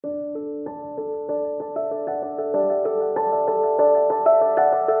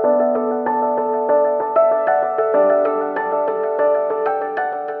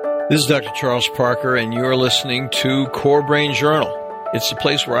This is Dr. Charles Parker, and you're listening to Core Brain Journal. It's the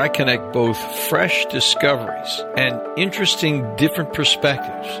place where I connect both fresh discoveries and interesting different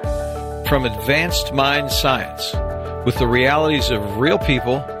perspectives from advanced mind science with the realities of real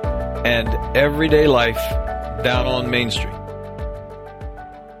people and everyday life down on Main Street.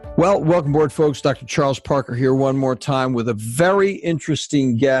 Well, welcome aboard, folks. Dr. Charles Parker here one more time with a very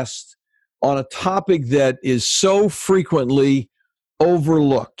interesting guest on a topic that is so frequently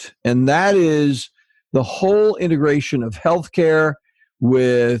overlooked, and that is the whole integration of healthcare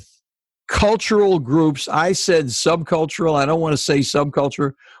with cultural groups. I said subcultural. I don't want to say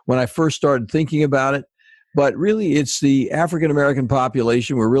subculture when I first started thinking about it, but really it's the African-American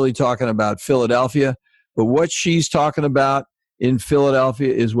population. We're really talking about Philadelphia, but what she's talking about in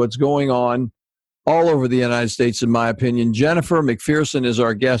Philadelphia is what's going on all over the United States, in my opinion. Jennifer McPherson is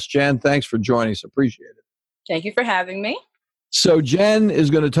our guest. Jen, thanks for joining us. Appreciate it. Thank you for having me. So Jen is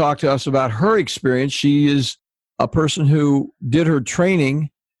going to talk to us about her experience. She is a person who did her training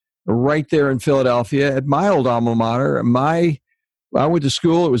right there in Philadelphia at my old alma mater. I went to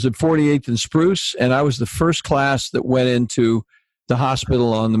school. It was at 48th and Spruce, and I was the first class that went into the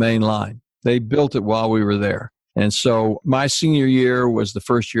hospital on the main line. They built it while we were there. And so my senior year was the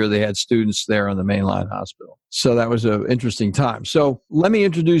first year they had students there on the mainline hospital. So that was an interesting time. So let me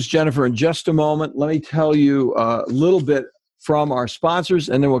introduce Jennifer in just a moment. Let me tell you a little bit from our sponsors,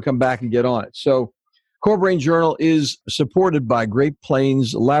 and then we'll come back and get on it. So Core Brain Journal is supported by Great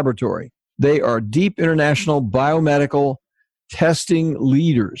Plains Laboratory. They are deep international biomedical testing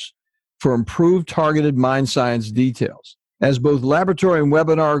leaders for improved targeted mind science details. As both laboratory and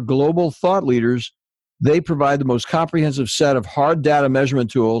webinar global thought leaders, they provide the most comprehensive set of hard data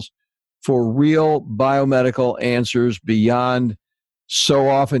measurement tools for real biomedical answers beyond so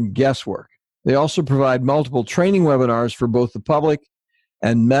often guesswork. They also provide multiple training webinars for both the public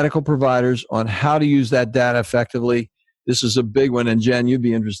and medical providers on how to use that data effectively. This is a big one, and Jen, you'd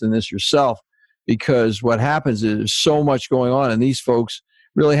be interested in this yourself, because what happens is there's so much going on, and these folks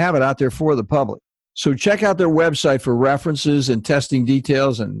really have it out there for the public. So check out their website for references and testing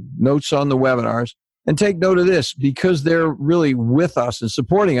details and notes on the webinars. And take note of this, because they're really with us and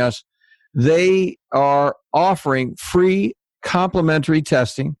supporting us, they are offering free complimentary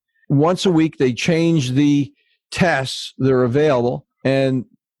testing. Once a week, they change the tests that are available, and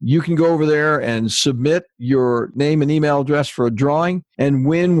you can go over there and submit your name and email address for a drawing and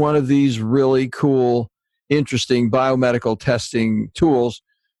win one of these really cool, interesting biomedical testing tools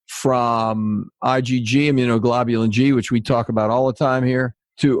from IgG, immunoglobulin G, which we talk about all the time here,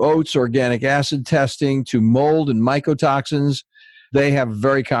 to oats, organic acid testing, to mold and mycotoxins. They have a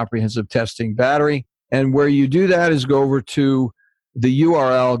very comprehensive testing battery. And where you do that is go over to the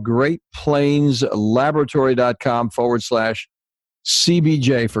URL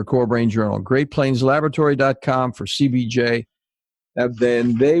greatplainslaboratory.com/CBJ for Core Brain Journal. greatplainslaboratory.com for CBJ. And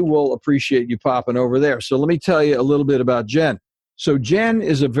then they will appreciate you popping over there. So let me tell you a little bit about Jen. So Jen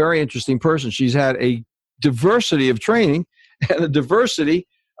is a very interesting person. She's had a diversity of training and a diversity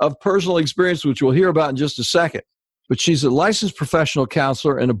of personal experience, which we'll hear about in just a second. But she's a licensed professional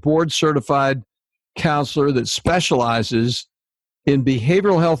counselor and a board-certified counselor that specializes in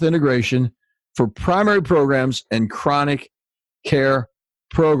behavioral health integration for primary programs and chronic care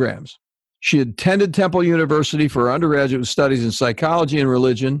programs. She attended Temple University for undergraduate studies in psychology and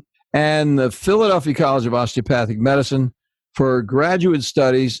religion and the Philadelphia College of Osteopathic Medicine for graduate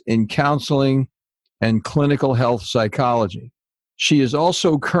studies in counseling and clinical health psychology. She is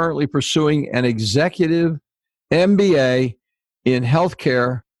also currently pursuing an executive MBA in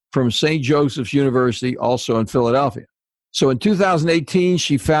healthcare from St. Joseph's University, also in Philadelphia. So in 2018,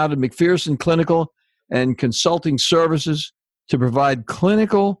 she founded McPherson Clinical and Consulting Services to provide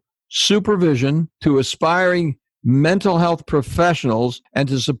clinical supervision to aspiring mental health professionals and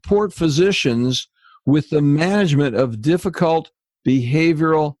to support physicians with the management of difficult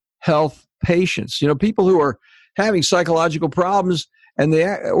behavioral health patients. People who are having psychological problems, and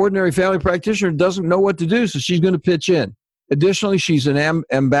the ordinary family practitioner doesn't know what to do, so she's going to pitch in. Additionally, she's an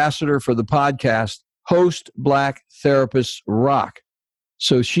ambassador for the podcast, Host Black Therapists Rock.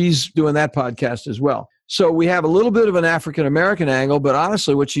 So she's doing that podcast as well. So we have a little bit of an African-American angle, but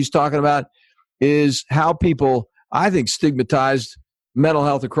honestly, what she's talking about is how people, I think, stigmatized mental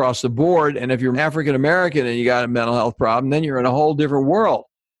health across the board. And if you're African-American and you got a mental health problem, then you're in a whole different world,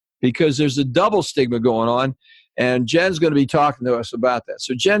 because there's a double stigma going on. And Jen's going to be talking to us about that.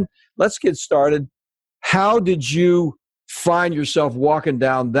 So Jen, let's get started. How did you find yourself walking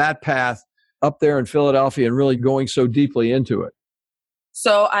down that path up there in Philadelphia and really going so deeply into it?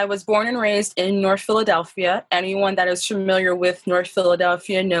 So I was born and raised in North Philadelphia. Anyone that is familiar with North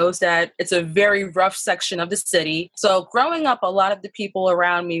Philadelphia knows that it's a very rough section of the city. So growing up, a lot of the people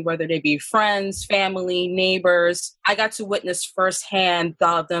around me, whether they be friends, family, neighbors, I got to witness firsthand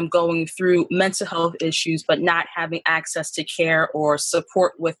all of them going through mental health issues, but not having access to care or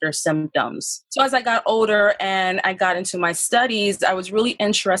support with their symptoms. So as I got older and I got into my studies, I was really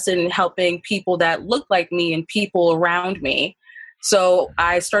interested in helping people that looked like me and people around me. So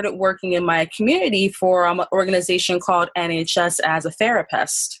I started working in my community for an organization called NHS as a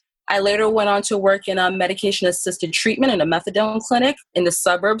therapist. I later went on to work in a medication-assisted treatment in a methadone clinic in the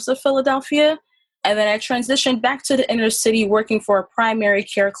suburbs of Philadelphia. And then I transitioned back to the inner city working for a primary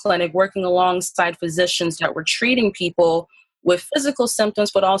care clinic, working alongside physicians that were treating people with physical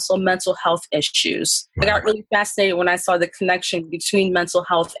symptoms, but also mental health issues. I got really fascinated when I saw the connection between mental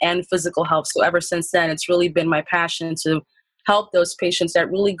health and physical health. So ever since then, it's really been my passion to help those patients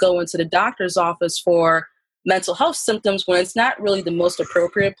that really go into the doctor's office for mental health symptoms when it's not really the most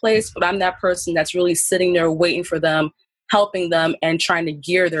appropriate place, but I'm that person that's really sitting there waiting for them, helping them, and trying to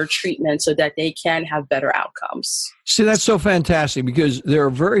gear their treatment so that they can have better outcomes. See, that's so fantastic because there are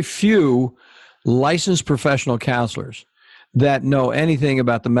very few licensed professional counselors that know anything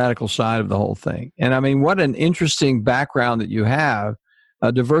about the medical side of the whole thing. And I mean, what an interesting background that you have,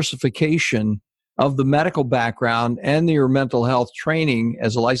 a diversification of the medical background and your mental health training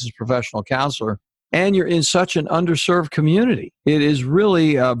as a licensed professional counselor, and you're in such an underserved community. It is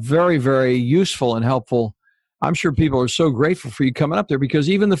really very, very useful and helpful. I'm sure people are so grateful for you coming up there because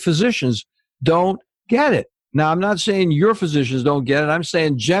even the physicians don't get it. Now, I'm not saying your physicians don't get it. I'm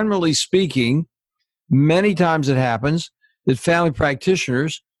saying generally speaking, many times it happens that family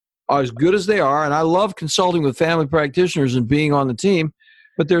practitioners are as good as they are, and I love consulting with family practitioners and being on the team,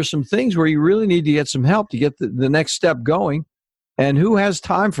 but there's some things where you really need to get some help to get the next step going. And who has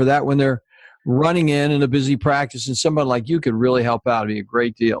time for that when they're running in a busy practice? And someone like you could really help out. It'd be a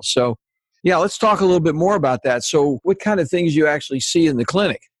great deal. So, yeah, let's talk a little bit more about that. So what kind of things you actually see in the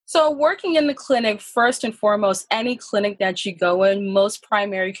clinic? So working in the clinic, first and foremost, any clinic that you go in, most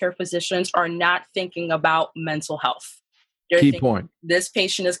primary care physicians are not thinking about mental health. They're Key thinking, point. this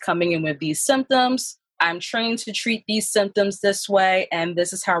patient is coming in with these symptoms. I'm trained to treat these symptoms this way, and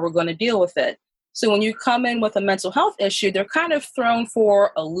this is how we're going to deal with it. So when you come in with a mental health issue, they're kind of thrown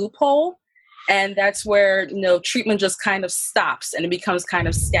for a loophole, and that's where, treatment just kind of stops and it becomes kind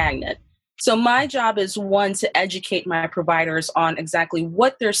of stagnant. So my job is, one, to educate my providers on exactly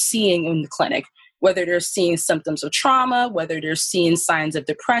what they're seeing in the clinic, whether they're seeing symptoms of trauma, whether they're seeing signs of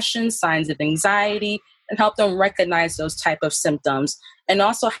depression, signs of anxiety, and help them recognize those type of symptoms, and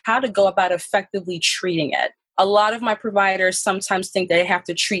also how to go about effectively treating it. A lot of my providers sometimes think they have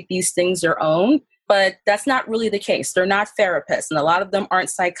to treat these things their own, but that's not really the case. They're not therapists, and a lot of them aren't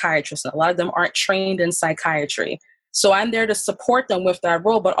psychiatrists, and a lot of them aren't trained in psychiatry. So I'm there to support them with that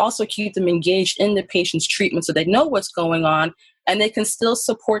role, but also keep them engaged in the patient's treatment so they know what's going on, and they can still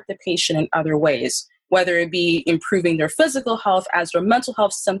support the patient in other ways, whether it be improving their physical health as their mental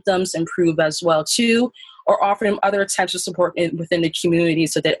health symptoms improve as well too, or offer them other types of support within the community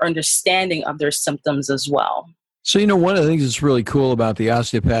so they're understanding of their symptoms as well. So, one of the things that's really cool about the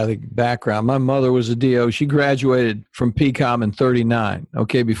osteopathic background, my mother was a DO. She graduated from PCOM in 39,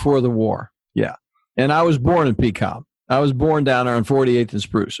 before the war. Yeah. And I was born in PCOM. I was born down there on 48th and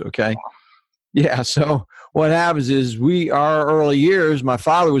Spruce, okay? Yeah, so what happens is our early years, my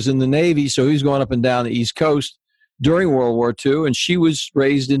father was in the Navy, so he was going up and down the East Coast during World War II, and she was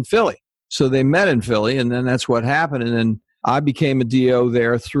raised in Philly. So they met in Philly, and then that's what happened. And then I became a DO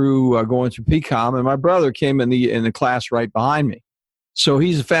there through going through PCOM, and my brother came in the class right behind me. So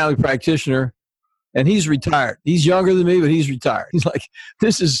he's a family practitioner, and he's retired. He's younger than me, but he's retired. He's like,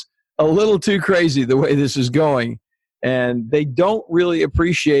 this is a little too crazy the way this is going. And they don't really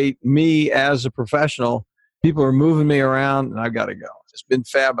appreciate me as a professional. People are moving me around, and I've got to go. It's been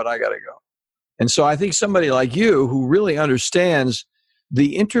fab, but I got to go. And so I think somebody like you who really understands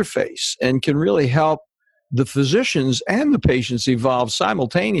the interface and can really help the physicians and the patients evolve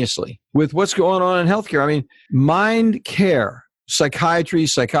simultaneously with what's going on in healthcare. I mean, mind care, psychiatry,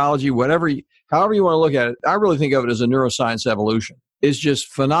 psychology, however you want to look at it, I really think of it as a neuroscience evolution. It's just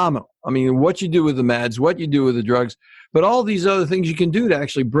phenomenal. I mean, what you do with the meds, what you do with the drugs, but all these other things you can do to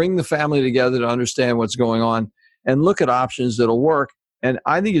actually bring the family together to understand what's going on and look at options that'll work. And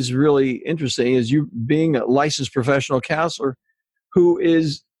I think it's really interesting is you being a licensed professional counselor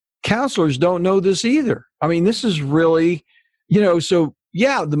counselors don't know this either. I mean, this is really, so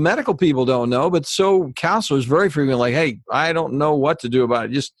yeah, the medical people don't know, but so counselors very frequently like, hey, I don't know what to do about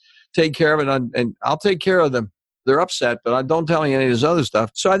it. Just take care of it and I'll take care of them. they're upset, but I don't tell you any of this other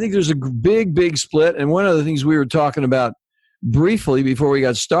stuff. So I think there's a big split. And one of the things we were talking about briefly before we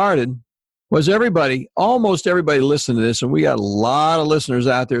got started was almost everybody listened to this, and we got a lot of listeners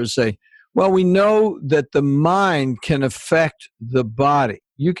out there to say, well, we know that the mind can affect the body.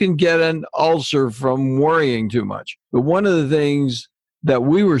 You can get an ulcer from worrying too much. But one of the things that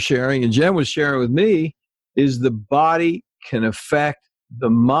we were sharing, and Jen was sharing with me, is the body can affect the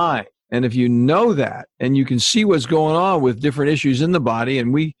mind. And if you know that, and you can see what's going on with different issues in the body,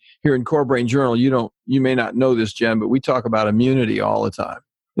 and we here in Core Brain Journal, you may not know this, Jen, but we talk about immunity all the time.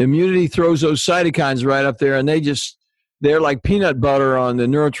 Immunity throws those cytokines right up there, and they're like peanut butter on the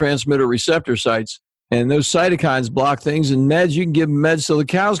neurotransmitter receptor sites. And those cytokines block things, and meds, you can give them meds till the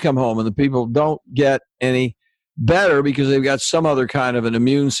cows come home, and the people don't get any better because they've got some other kind of an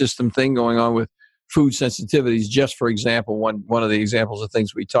immune system thing going on with food sensitivities, just for example, one of the examples of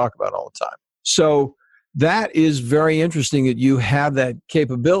things we talk about all the time. So that is very interesting that you have that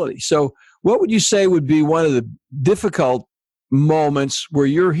capability. So what would you say would be one of the difficult moments where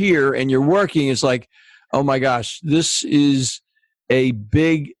you're here and you're working? It's like, oh my gosh, this is a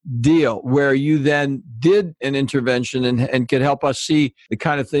big deal, where you then did an intervention and could help us see the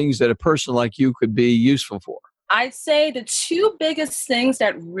kind of things that a person like you could be useful for? I'd say the two biggest things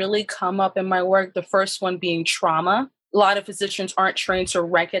that really come up in my work, the first one being trauma. A lot of physicians aren't trained to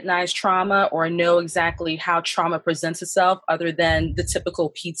recognize trauma or know exactly how trauma presents itself other than the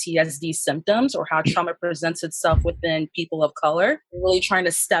typical PTSD symptoms or how trauma presents itself within people of color. We're really trying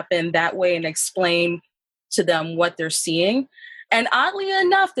to step in that way and explain to them what they're seeing. And oddly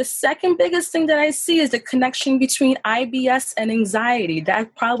enough, the second biggest thing that I see is the connection between IBS and anxiety. I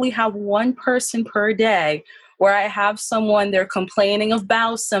probably have one person per day where I have someone, they're complaining of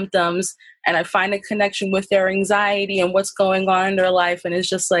bowel symptoms, and I find a connection with their anxiety and what's going on in their life. And it's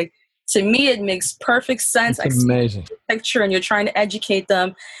just like, to me, it makes perfect sense. It's amazing. I see the picture, and you're trying to educate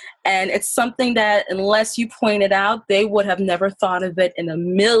them. And it's something that, unless you point it out, they would have never thought of it in a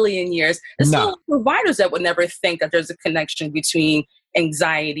million years. There's still providers that would never think that there's a connection between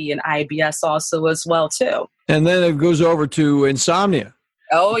anxiety and IBS also as well, too. And then it goes over to insomnia.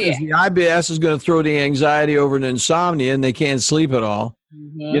 Oh, because the IBS is going to throw the anxiety over to insomnia, and they can't sleep at all.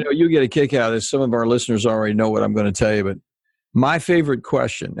 Mm-hmm. You get a kick out of this. Some of our listeners already know what I'm going to tell you, but my favorite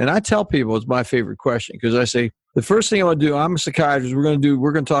question, and I tell people it's my favorite question because I say, the first thing I want to do, I'm a psychiatrist, we're going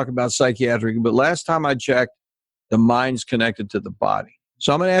to talk about psychiatric, but last time I checked, the mind's connected to the body.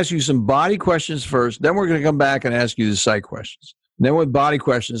 So I'm going to ask you some body questions first, then we're going to come back and ask you the psych questions. And then with body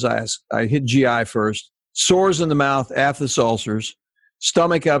questions, I hit GI first, sores in the mouth, aphthous ulcers,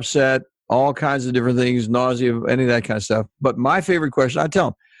 stomach upset, all kinds of different things, nausea, any of that kind of stuff. But my favorite question, I tell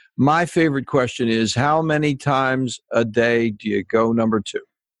them, my favorite question is, how many times a day do you go number 2?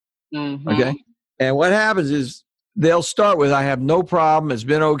 Mm-hmm. Okay? And what happens is they'll start with, I have no problem, it's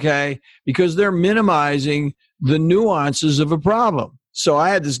been okay, because they're minimizing the nuances of a problem. So I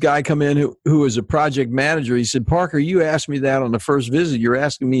had this guy come in who was a project manager. He said, Parker, you asked me that on the first visit. You're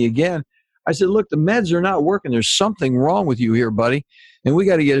asking me again. I said, look, the meds are not working. There's something wrong with you here, buddy, and we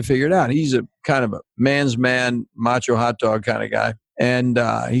got to get it figured out. He's a kind of a man's man, macho hot dog kind of guy. And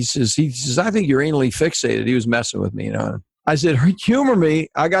he says, I think you're anally fixated. He was messing with me, I said, humor me.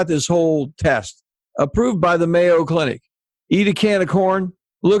 I got this whole test approved by the Mayo Clinic. Eat a can of corn,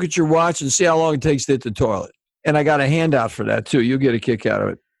 look at your watch, and see how long it takes to hit the toilet. And I got a handout for that, too. You'll get a kick out of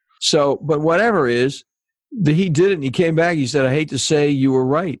it. So, but whatever is, he did it, and he came back. He said, I hate to say you were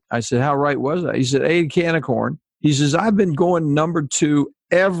right. I said, how right was I? He said, ate a can of corn. He says, I've been going number 2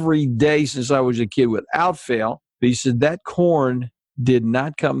 every day since I was a kid without fail. But he said, that corn did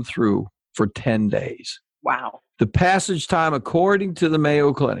not come through for 10 days. Wow. The passage time, according to the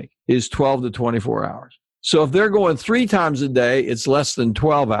Mayo Clinic, is 12 to 24 hours. So if they're going 3 times a day, it's less than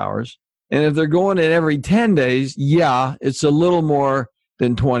 12 hours. And if they're going in every 10 days, it's a little more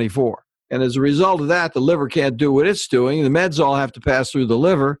than 24. And as a result of that, the liver can't do what it's doing. The meds all have to pass through the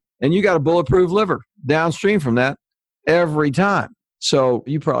liver, and you got a bulletproof liver downstream from that every time. So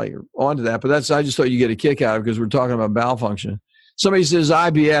you probably are onto that, but I just thought you get a kick out of it because we're talking about bowel function. Somebody says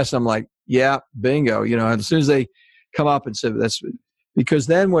IBS, I'm like, yeah, bingo. As soon as they come up and say that's because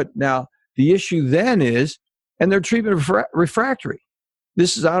then now the issue then is, and they're treatment refractory.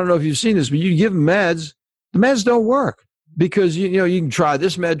 This is, I don't know if you've seen this, but you give them meds, the meds don't work because, you can try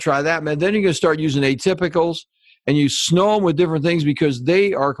this med, try that med. Then you're going to start using atypicals and you snow them with different things because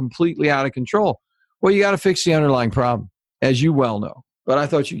they are completely out of control. Well, you got to fix the underlying problem, as you well know. But I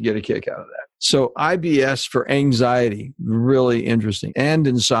thought you'd get a kick out of that. So IBS for anxiety, really interesting, and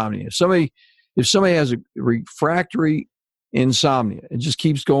insomnia. If somebody has a refractory insomnia, it just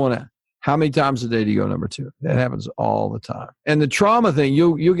keeps going on. How many times a day do you go number 2? That happens all the time. And the trauma thing,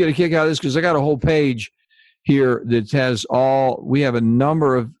 you'll get a kick out of this because I got a whole page here that has we have a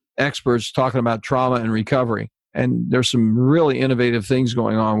number of experts talking about trauma and recovery. And there's some really innovative things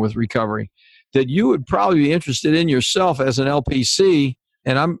going on with recovery that you would probably be interested in yourself as an LPC.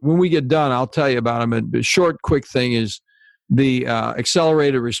 And when we get done, I'll tell you about them. A short, quick thing is the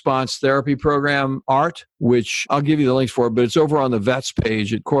Accelerated Response Therapy Program, ART, which I'll give you the links for, but it's over on the VETS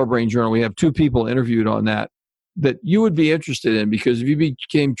page at Core Brain Journal. We have 2 people interviewed on that you would be interested in, because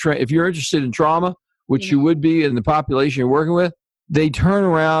if you're interested in trauma, which you would be in the population you're working with, they turn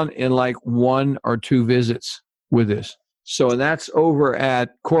around in like 1 or 2 visits with this. So that's over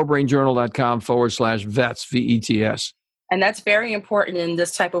at corebrainjournal.com/VETS, VETS. And that's very important in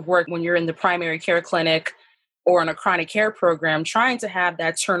this type of work when you're in the primary care clinic or in a chronic care program, trying to have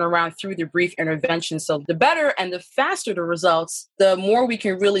that turnaround through the brief intervention. So the better and the faster the results, the more we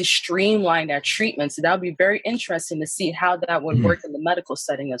can really streamline that treatment. So that would be very interesting to see how that would work in the medical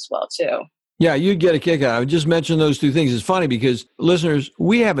setting as well, too. Yeah, you'd get a kick out of it. Just mention those 2 things. It's funny because, listeners,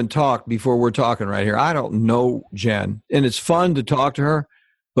 we haven't talked before we're talking right here. I don't know Jen, and it's fun to talk to her,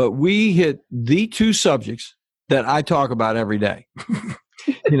 but we hit the 2 subjects that I talk about every day.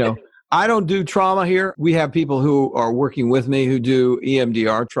 I don't do trauma here. We have people who are working with me who do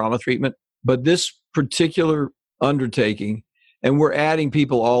EMDR, trauma treatment. But this particular undertaking, and we're adding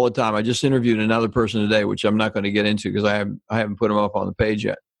people all the time. I just interviewed another person today, which I'm not going to get into because I haven't put them up on the page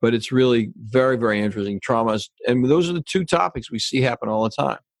yet. But it's really very, very interesting. Traumas. And those are the 2 topics we see happen all the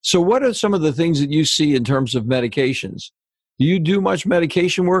time. So what are some of the things that you see in terms of medications? Do you do much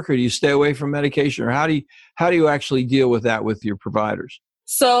medication work, or do you stay away from medication? Or how do you actually deal with that with your providers?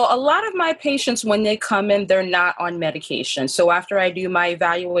 So a lot of my patients, when they come in, they're not on medication. So after I do my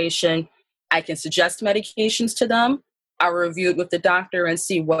evaluation, I can suggest medications to them. I'll review it with the doctor and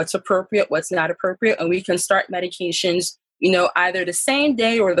see what's appropriate, what's not appropriate. And we can start medications, either the same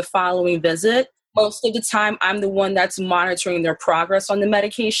day or the following visit. Most of the time, I'm the one that's monitoring their progress on the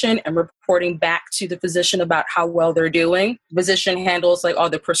medication and reporting back to the physician about how well they're doing. The physician handles like all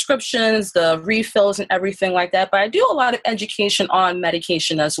the prescriptions, the refills, and everything like that. But I do a lot of education on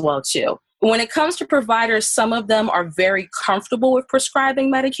medication as well, too. When it comes to providers, some of them are very comfortable with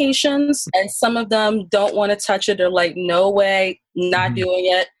prescribing medications, and some of them don't want to touch it. They're like, no way, not doing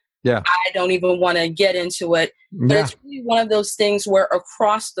it. Yeah. I don't even want to get into it. But it's really one of those things where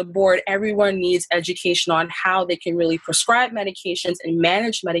across the board, everyone needs education on how they can really prescribe medications and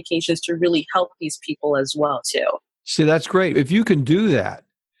manage medications to really help these people as well, too. See, that's great. If you can do that,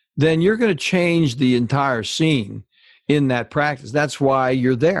 then you're going to change the entire scene in that practice. That's why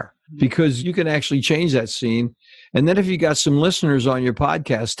you're there, because you can actually change that scene. And then if you got some listeners on your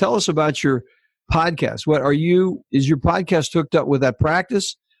podcast, tell us about your podcast. Is your podcast hooked up with that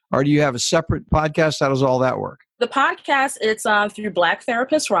practice? Or do you have a separate podcast? How does all that work? The podcast, it's through Black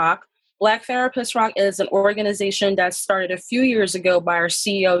Therapists Rock. Black Therapists Rock is an organization that started a few years ago by our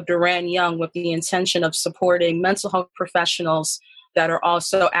CEO, Duran Young, with the intention of supporting mental health professionals that are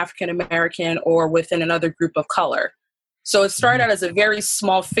also African American or within another group of color. So it started out as a very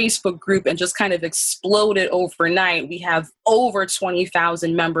small Facebook group and just kind of exploded overnight. We have over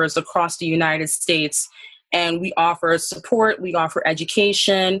 20,000 members across the United States. And we offer support, we offer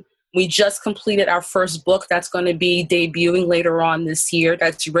education. We just completed our first book that's going to be debuting later on this year.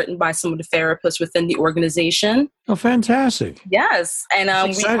 That's written by some of the therapists within the organization. Oh, fantastic. Yes. And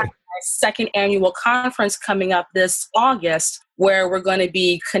we have our 2nd annual conference coming up this August, where we're going to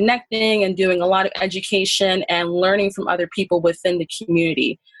be connecting and doing a lot of education and learning from other people within the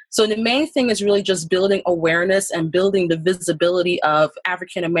community. So the main thing is really just building awareness and building the visibility of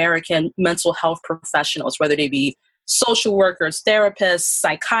African American mental health professionals, whether they be social workers, therapists,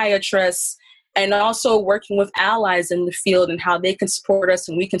 psychiatrists, and also working with allies in the field and how they can support us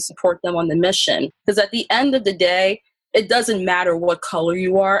and we can support them on the mission. Because at the end of the day, it doesn't matter what color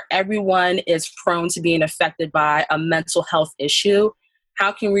you are. Everyone is prone to being affected by a mental health issue.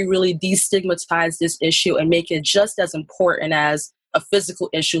 How can we really destigmatize this issue and make it just as important as a physical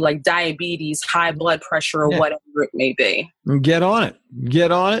issue like diabetes, high blood pressure, or whatever it may be? Get on it,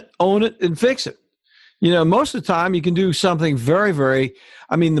 own it, and fix it. Most of the time you can do something very, very,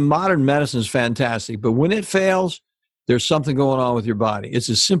 the modern medicine is fantastic, but when it fails, there's something going on with your body. It's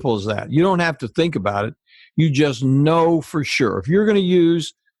as simple as that. You don't have to think about it. You just know for sure. If you're going to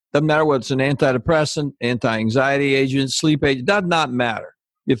use, doesn't matter whether it's an antidepressant, anti-anxiety agent, sleep agent, does not matter.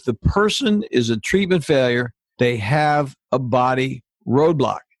 If the person is a treatment failure, they have a body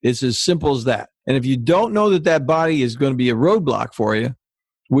roadblock. It's as simple as that. And if you don't know that body is going to be a roadblock for you,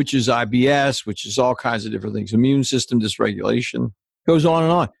 which is IBS, which is all kinds of different things, immune system dysregulation, goes on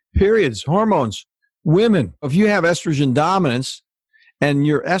and on. periods, hormones, women. If you have estrogen dominance and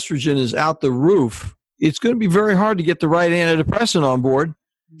your estrogen is out the roof, it's going to be very hard to get the right antidepressant on board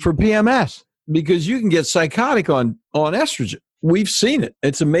for PMS because you can get psychotic on estrogen. We've seen it.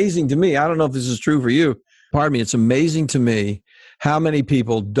 It's amazing to me. I don't know if this is true for you. Pardon me. It's amazing to me how many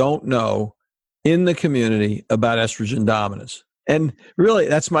people don't know in the community about estrogen dominance. And really,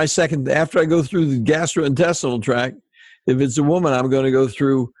 that's my second. After I go through the gastrointestinal tract, if it's a woman, I'm going to go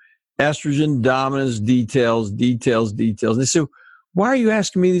through estrogen dominance details. And they say, why are you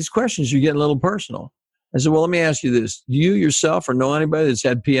asking me these questions? You're getting a little personal. I said, well, let me ask you this. Do you yourself or know anybody that's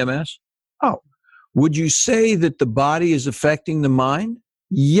had PMS? Oh, would you say that the body is affecting the mind?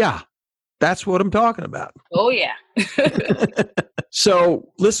 Yeah, that's what I'm talking about. Oh, yeah. So,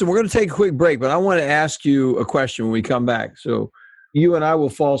 listen, we're going to take a quick break, but I want to ask you a question when we come back. So, you and I will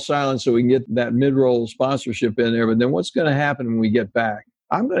fall silent so we can get that mid-roll sponsorship in there. But then what's going to happen when we get back?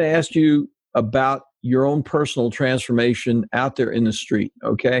 I'm going to ask you about your own personal transformation out there in the street,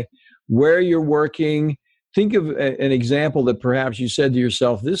 okay? Where you're working. Think of an example that perhaps you said to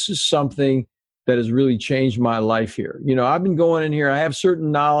yourself, this is something that has really changed my life here. You know, I've been going in here. I have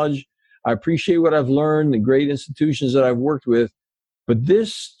certain knowledge. I appreciate what I've learned, the great institutions that I've worked with. But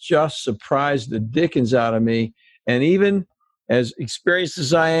this just surprised the dickens out of me. And even as experienced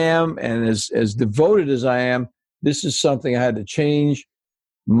as I am and as devoted as I am, this is something I had to change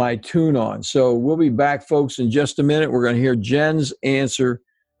my tune on. So we'll be back, folks, in just a minute. We're going to hear Jen's answer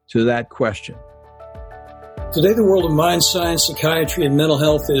to that question. Today, the world of mind science, psychiatry, and mental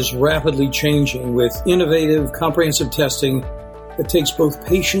health is rapidly changing with innovative, comprehensive testing that takes both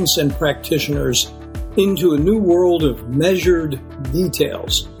patients and practitioners into a new world of measured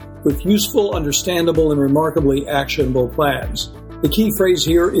details with useful, understandable, and remarkably actionable plans. The key phrase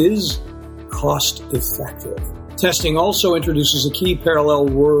here is cost-effective. Testing also introduces a key parallel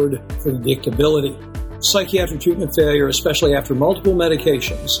word, predictability. Psychiatric treatment failure, especially after multiple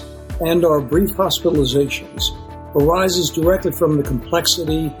medications and or brief hospitalizations, arises directly from the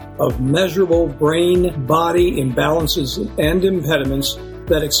complexity of measurable brain-body imbalances and impediments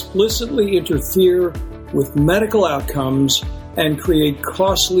that explicitly interfere with medical outcomes and create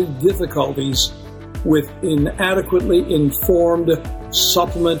costly difficulties with inadequately informed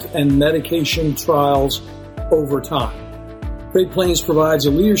supplement and medication trials over time. Great Plains provides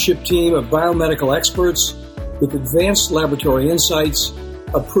a leadership team of biomedical experts with advanced laboratory insights,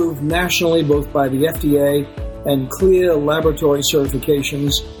 approved nationally both by the FDA and CLIA laboratory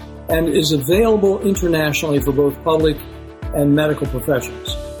certifications, and is available internationally for both public and medical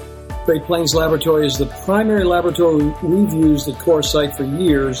professions. Great Plains Laboratory is the primary laboratory we've used at CoreSight for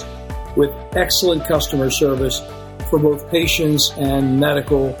years, with excellent customer service for both patients and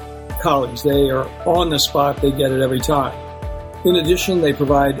medical colleagues. They are on the spot. They get it every time. In addition, they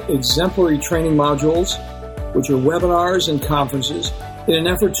provide exemplary training modules, which are webinars and conferences, in an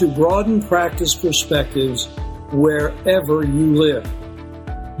effort to broaden practice perspectives wherever you live.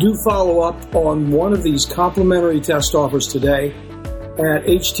 Do follow up on one of these complimentary test offers today at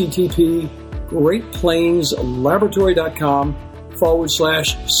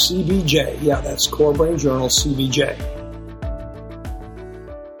http://greatplainslaboratory.com/CBJ. Yeah, that's Core Brain Journal CBJ.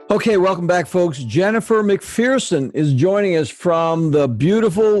 Okay, welcome back, folks. Jennifer McPherson is joining us from the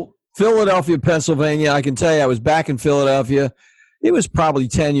beautiful Philadelphia, Pennsylvania. I can tell you, I was back in Philadelphia. It was probably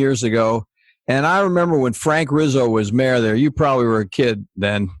 10 years ago. And I remember when Frank Rizzo was mayor there. You probably were a kid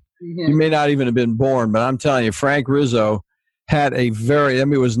then. Mm-hmm. You may not even have been born, but I'm telling you, Frank Rizzo had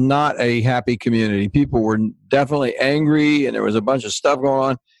it was not a happy community. People were definitely angry, and there was a bunch of stuff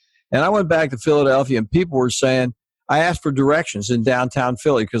going on. And I went back to Philadelphia, and people were saying, I asked for directions in downtown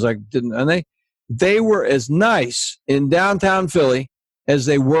Philly because I didn't, and they were as nice in downtown Philly as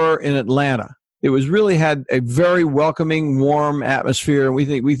they were in Atlanta. It was really had a very welcoming, warm atmosphere, and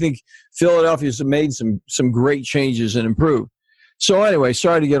we think Philadelphia's made some great changes and improved. So anyway,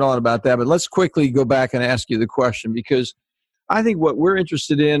 sorry to get on about that, but let's quickly go back and ask you the question, because I think what we're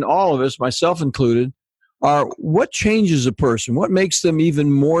interested in, all of us, myself included, are what changes a person? What makes them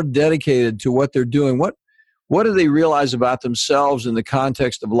even more dedicated to what they're doing? What do they realize about themselves in the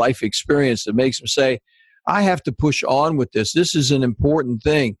context of life experience that makes them say, I have to push on with this. This is an important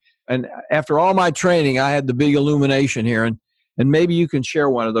thing. And after all my training, I had the big illumination here. And maybe you can share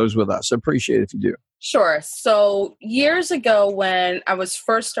one of those with us. I appreciate it if you do. Sure. So years ago, when I was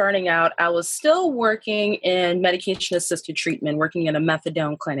first starting out, I was still working in medication-assisted treatment, working in a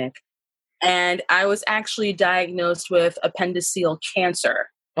methadone clinic. And I was actually diagnosed with appendiceal cancer.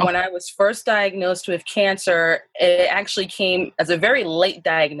 When I was first diagnosed with cancer, it actually came as a very late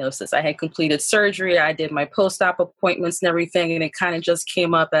diagnosis. I had completed surgery. I did my post-op appointments and everything, and it kind of just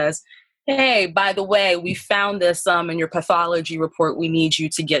came up as, hey, by the way, we found this in your pathology report. We need you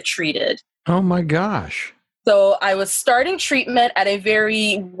to get treated. Oh, my gosh. So I was starting treatment at a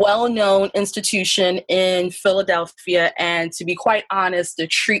very well-known institution in Philadelphia. And to be quite honest, the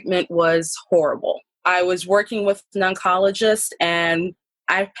treatment was horrible. I was working with an oncologist, and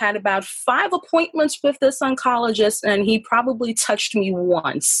I've had about 5 appointments with this oncologist, and he probably touched me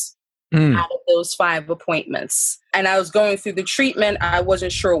once out of those 5 appointments. And I was going through the treatment. I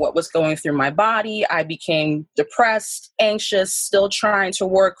wasn't sure what was going through my body. I became depressed, anxious, still trying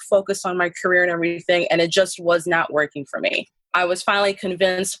to focus on my career and everything. And it just was not working for me. I was finally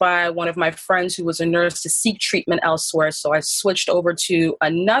convinced by one of my friends who was a nurse to seek treatment elsewhere. So I switched over to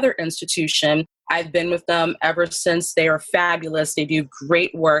another institution. I've been with them ever since. They are fabulous. They do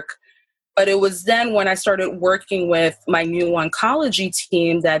great work. But it was then when I started working with my new oncology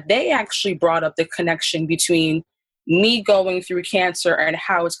team that they actually brought up the connection between me going through cancer and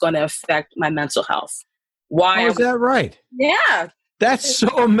how it's going to affect my mental health. Why? Oh, is that right? Yeah. That's so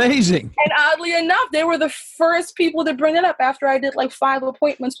amazing. And oddly enough, they were the first people to bring it up after I did like 5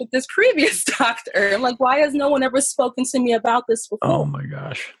 appointments with this previous doctor. I'm like, why has no one ever spoken to me about this before? Oh, my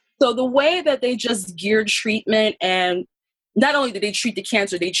gosh. So the way that they just geared treatment, and not only did they treat the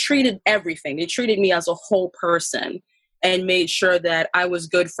cancer, they treated everything. They treated me as a whole person and made sure that I was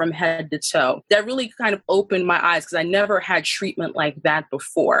good from head to toe. That really kind of opened my eyes because I never had treatment like that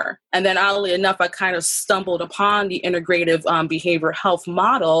before. And then oddly enough, I kind of stumbled upon the integrative behavioral health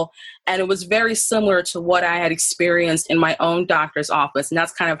model, and it was very similar to what I had experienced in my own doctor's office. And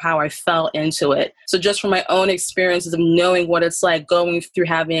that's kind of how I fell into it. So just from my own experiences of knowing what it's like going through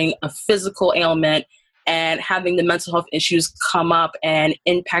having a physical ailment and having the mental health issues come up and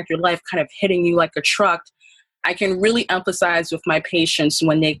impact your life, kind of hitting you like a truck, I can really emphasize with my patients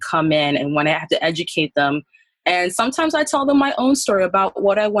when they come in and when I have to educate them. And sometimes I tell them my own story about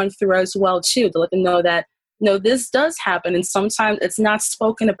what I went through as well, too, to let them know that, no, this does happen. And sometimes it's not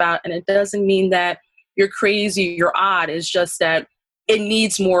spoken about. And it doesn't mean that you're crazy, you're odd. It's just that it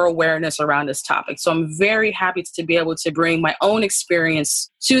needs more awareness around this topic. So I'm very happy to be able to bring my own experience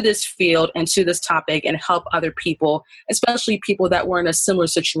to this field and to this topic and help other people, especially people that were in a similar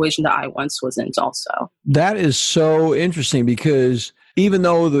situation that I once was in also. That is so interesting because even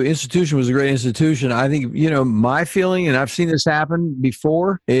though the institution was a great institution, I think, my feeling, and I've seen this happen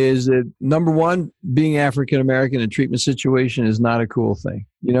before, is that number one, being African-American in a treatment situation is not a cool thing.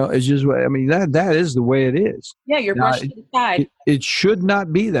 It's just, that is the way it is. Yeah, you're brushed to the side. It should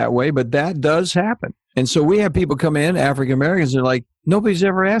not be that way, but that does happen. And so we have people come in, African-Americans, they're like, nobody's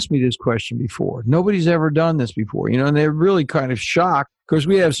ever asked me this question before. Nobody's ever done this before, and they're really kind of shocked. Of course,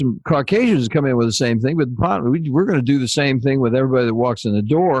 we have some Caucasians come in with the same thing, but we're going to do the same thing with everybody that walks in the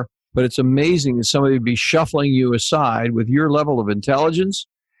door. But it's amazing that somebody would be shuffling you aside with your level of intelligence,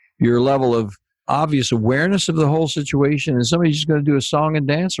 your level of obvious awareness of the whole situation, and somebody's just going to do a song and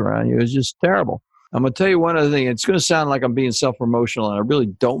dance around you. It's just terrible. I'm going to tell you one other thing. It's going to sound like I'm being self-promotional, and I really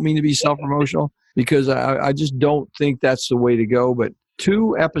don't mean to be self-promotional because I just don't think that's the way to go. But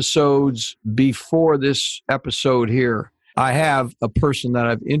 2 episodes before this episode here, I have a person that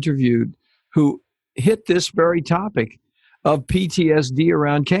I've interviewed who hit this very topic of PTSD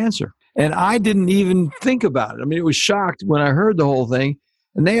around cancer. And I didn't even think about it. It was shocked when I heard the whole thing.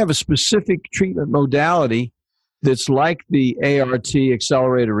 And they have a specific treatment modality that's like the ART,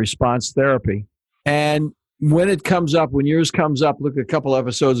 accelerated response therapy. And when yours comes up, look a couple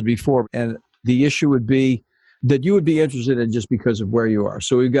episodes before, and the issue would be that you would be interested in just because of where you are.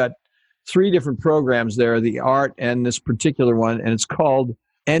 So we've got 3 different programs there, the ART and this particular one, and it's called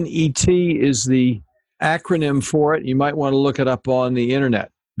NET is the acronym for it. You might want to look it up on the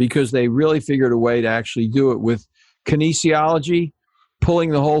internet because they really figured a way to actually do it with kinesiology,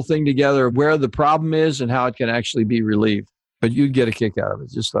 pulling the whole thing together, where the problem is and how it can actually be relieved. But you'd get a kick out of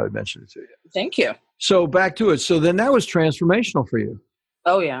it. Just thought I'd mention it to you. Thank you. So back to it. So then that was transformational for you.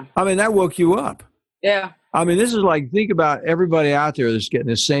 Oh, yeah. That woke you up. Yeah. This is like, think about everybody out there that's getting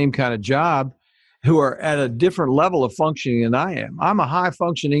the same kind of job who are at a different level of functioning than I am. I'm a high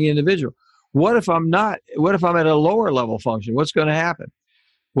functioning individual. What if I'm not? What if I'm at a lower level function? What's going to happen?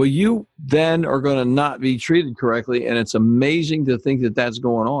 Well, you then are going to not be treated correctly. And it's amazing to think that that's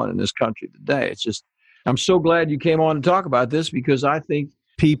going on in this country today. It's just, I'm so glad you came on to talk about this because I think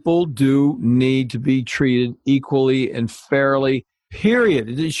people do need to be treated equally and fairly.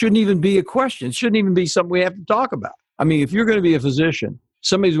 Period. It shouldn't even be a question. It shouldn't even be something we have to talk about. If you're going to be a physician,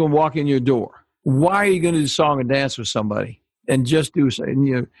 somebody's going to walk in your door. Why are you going to do song and dance with somebody? and just do so,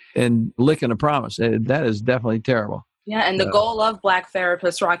 and licking a promise. That is definitely terrible. Yeah, and the goal of Black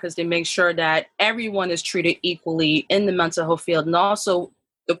Therapists Rock is to make sure that everyone is treated equally in the mental health field. And also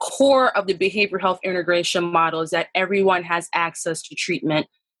the core of the behavioral health integration model is that everyone has access to treatment,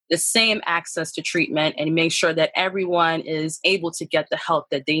 the same access to treatment, and make sure that everyone is able to get the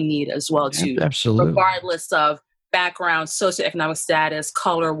help that they need as well, too. Absolutely. Regardless of background, socioeconomic status,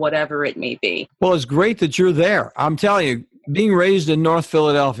 color, whatever it may be. Well, it's great that you're there. I'm telling you, being raised in North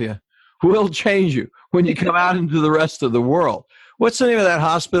Philadelphia will change you when you come out into the rest of the world. What's the name of that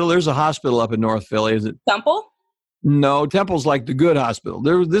hospital? There's a hospital up in North Philly. Is it Temple? No, Temple's like the good hospital.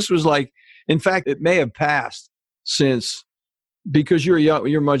 This was like, in fact, it may have passed since, because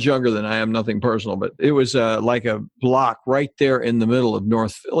you're much younger than I am, nothing personal, but it was like a block right there in the middle of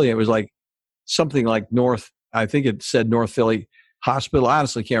North Philly. It was like something like I think it said North Philly Hospital. I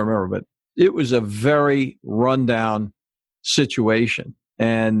honestly can't remember, but it was a very rundown situation.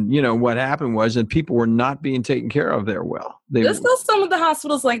 And, what happened was that people were not being taken care of there well. There's still some of the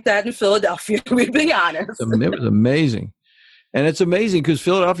hospitals like that in Philadelphia, we'll be honest. It was amazing. And it's amazing because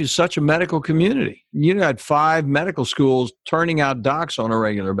Philadelphia is such a medical community. You got 5 medical schools turning out docs on a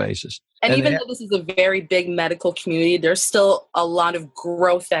regular basis. And even though this is a very big medical community, there's still a lot of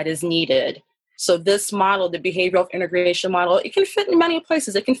growth that is needed. So this model, the behavioral integration model, it can fit in many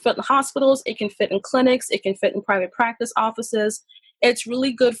places. It can fit in hospitals, it can fit in clinics, it can fit in private practice offices. It's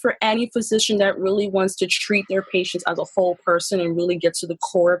really good for any physician that really wants to treat their patients as a whole person and really get to the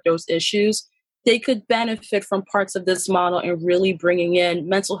core of those issues. They could benefit from parts of this model and really bringing in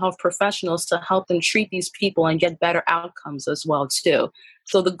mental health professionals to help them treat these people and get better outcomes as well, too.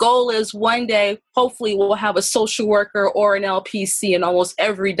 So the goal is one day, hopefully we'll have a social worker or an LPC in almost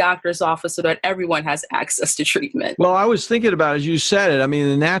every doctor's office so that everyone has access to treatment. Well, I was thinking about, as you said it, I mean,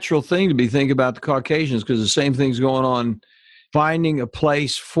 the natural thing to be thinking about the Caucasians, because the same thing's going on, finding a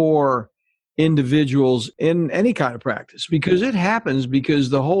place for individuals in any kind of practice, because it happens, because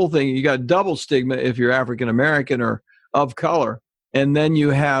the whole thing, you got a double stigma if you're African American or of color, and then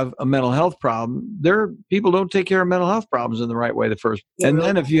you have a mental health problem. People don't take care of mental health problems in the right way the first. And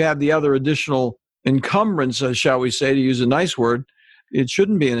then if you have the other additional encumbrance, shall we say, to use a nice word, it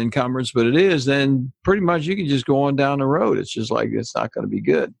shouldn't be an encumbrance, but it is, then pretty much you can just go on down the road. It's just like, it's not going to be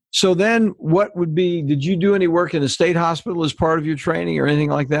good. So then did you do any work in a state hospital as part of your training or anything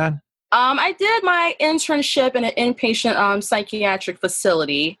like that? I did my internship in an inpatient psychiatric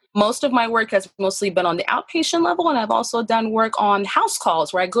facility. Most of my work has mostly been on the outpatient level, and I've also done work on house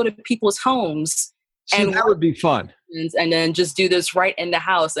calls where I go to people's homes. And that would be fun. And then just do this right in the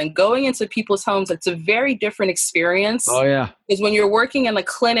house. And going into people's homes, it's a very different experience. Oh, yeah. Because when you're working in a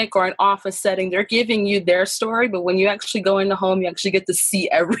clinic or an office setting, they're giving you their story. But when you actually go in the home, you actually get to see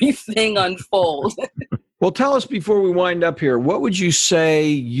everything unfold. Well, tell us before we wind up here, what would you say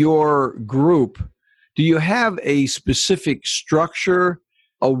your group, do you have a specific structure,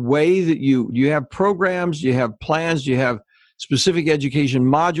 a way that do you have programs, do you have plans, do you have specific education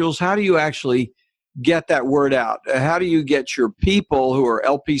modules? How do you actually get that word out? How do you get your people who are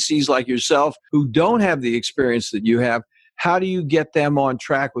LPCs like yourself, who don't have the experience that you have, how do you get them on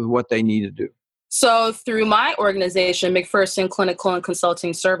track with what they need to do? So through my organization, McPherson Clinical and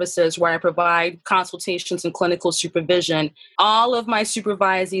Consulting Services, where I provide consultations and clinical supervision, all of my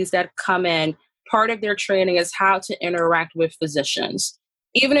supervisees that come in, part of their training is how to interact with physicians.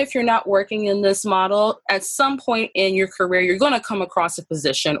 Even if you're not working in this model, at some point in your career, you're going to come across a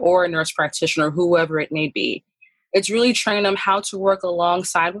physician or a nurse practitioner, whoever it may be. It's really training them how to work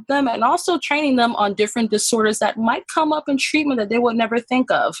alongside with them, and also training them on different disorders that might come up in treatment that they would never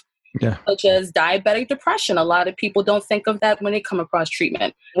think of. Yeah. Such as diabetic depression. A lot of people don't think of that when they come across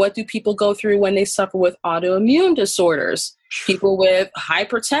treatment. What do people go through when they suffer with autoimmune disorders? People with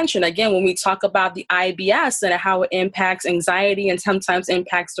hypertension. Again, when we talk about the IBS and how it impacts anxiety and sometimes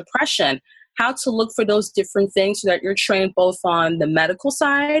impacts depression, how to look for those different things so that you're trained both on the medical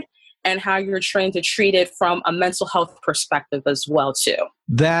side and how you're trained to treat it from a mental health perspective as well, too.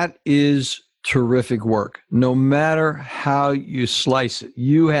 That is terrific work. No matter how you slice it,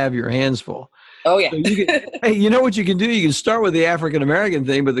 you have your hands full. Oh, yeah. So hey, you know what you can do? You can start with the African American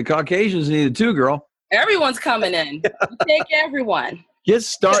thing, but the Caucasians need it too, girl. Everyone's coming in. You take everyone. Get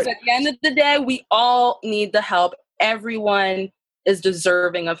started. At the end of the day, we all need the help. Everyone is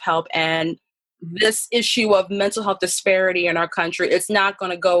deserving of help. And this issue of mental health disparity in our country, it's not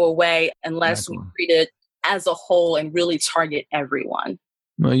going to go away unless we treat it as a whole and really target everyone.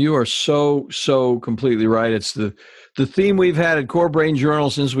 Well, you are so completely right. It's the theme we've had at Core Brain Journal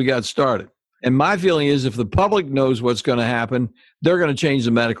since we got started. And my feeling is if the public knows what's going to happen, they're going to change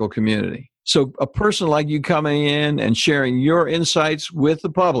the medical community. So a person like you coming in and sharing your insights with the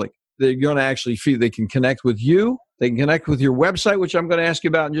public, they're going to actually feel they can connect with you. They can connect with your website, which I'm going to ask you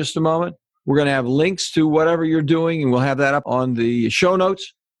about in just a moment. We're going to have links to whatever you're doing, and we'll have that up on the show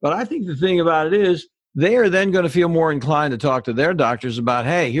notes. But I think the thing about it is they are then going to feel more inclined to talk to their doctors about,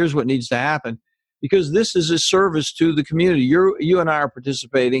 hey, here's what needs to happen, because this is a service to the community. You and I are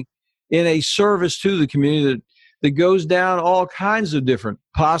participating in a service to the community that goes down all kinds of different,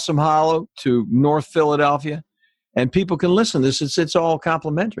 Possum Hollow to North Philadelphia, and people can listen to this. It's all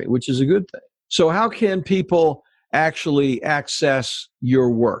complimentary, which is a good thing. So how can people actually access your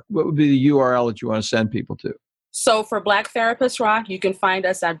work? What would be the URL that you want to send people to? So for Black Therapists Rock, you can find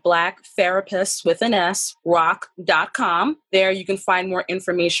us at blacktherapistsrock.com. There you can find more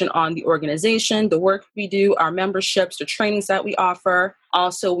information on the organization, the work we do, our memberships, the trainings that we offer.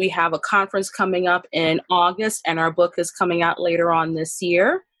 Also, we have a conference coming up in August, and our book is coming out later on this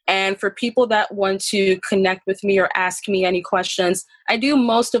year. And for people that want to connect with me or ask me any questions, I do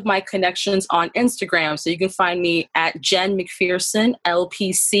most of my connections on Instagram. So you can find me at Jen McPherson,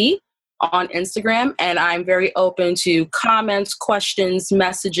 LPC. On Instagram, and I'm very open to comments, questions,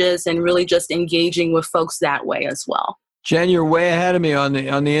 messages, and really just engaging with folks that way as well. Jen, you're way ahead of me on the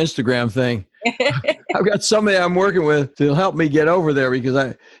Instagram thing. I've got somebody I'm working with to help me get over there,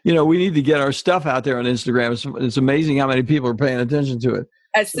 because we need to get our stuff out there on Instagram. It's amazing how many people are paying attention to it.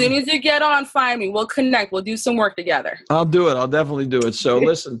 As soon as you get on, find me. We'll connect. We'll do some work together. I'll do it. I'll definitely do it. So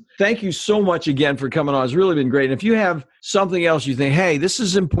listen, thank you so much again for coming on. It's really been great. And if you have something else you think, hey, this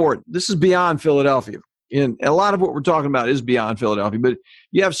is important, this is beyond Philadelphia, and a lot of what we're talking about is beyond Philadelphia, but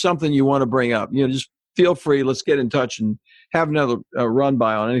you have something you want to bring up, just feel free. Let's get in touch and have another run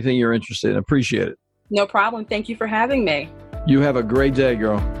by on anything you're interested in. Appreciate it. No problem. Thank you for having me. You have a great day,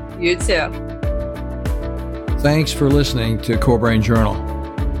 girl. You too. Thanks for listening to Core Brain Journal.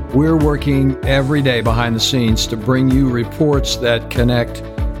 We're working every day behind the scenes to bring you reports that connect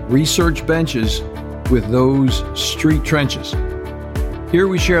research benches with those street trenches. Here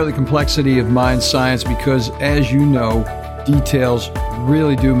we share the complexity of mind science because, as you know, details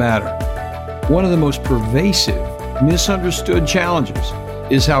really do matter. One of the most pervasive, misunderstood challenges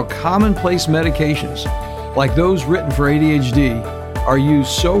is how commonplace medications, like those written for ADHD, are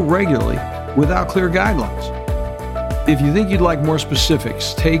used so regularly without clear guidelines. If you think you'd like more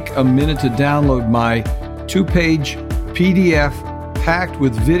specifics, take a minute to download my 2-page PDF packed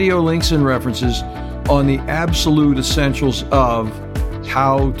with video links and references on the absolute essentials of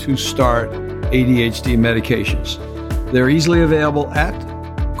how to start ADHD medications. They're easily available at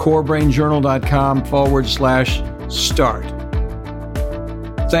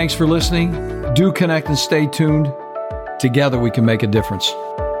corebrainjournal.com/start. Thanks for listening. Do connect and stay tuned. Together we can make a difference.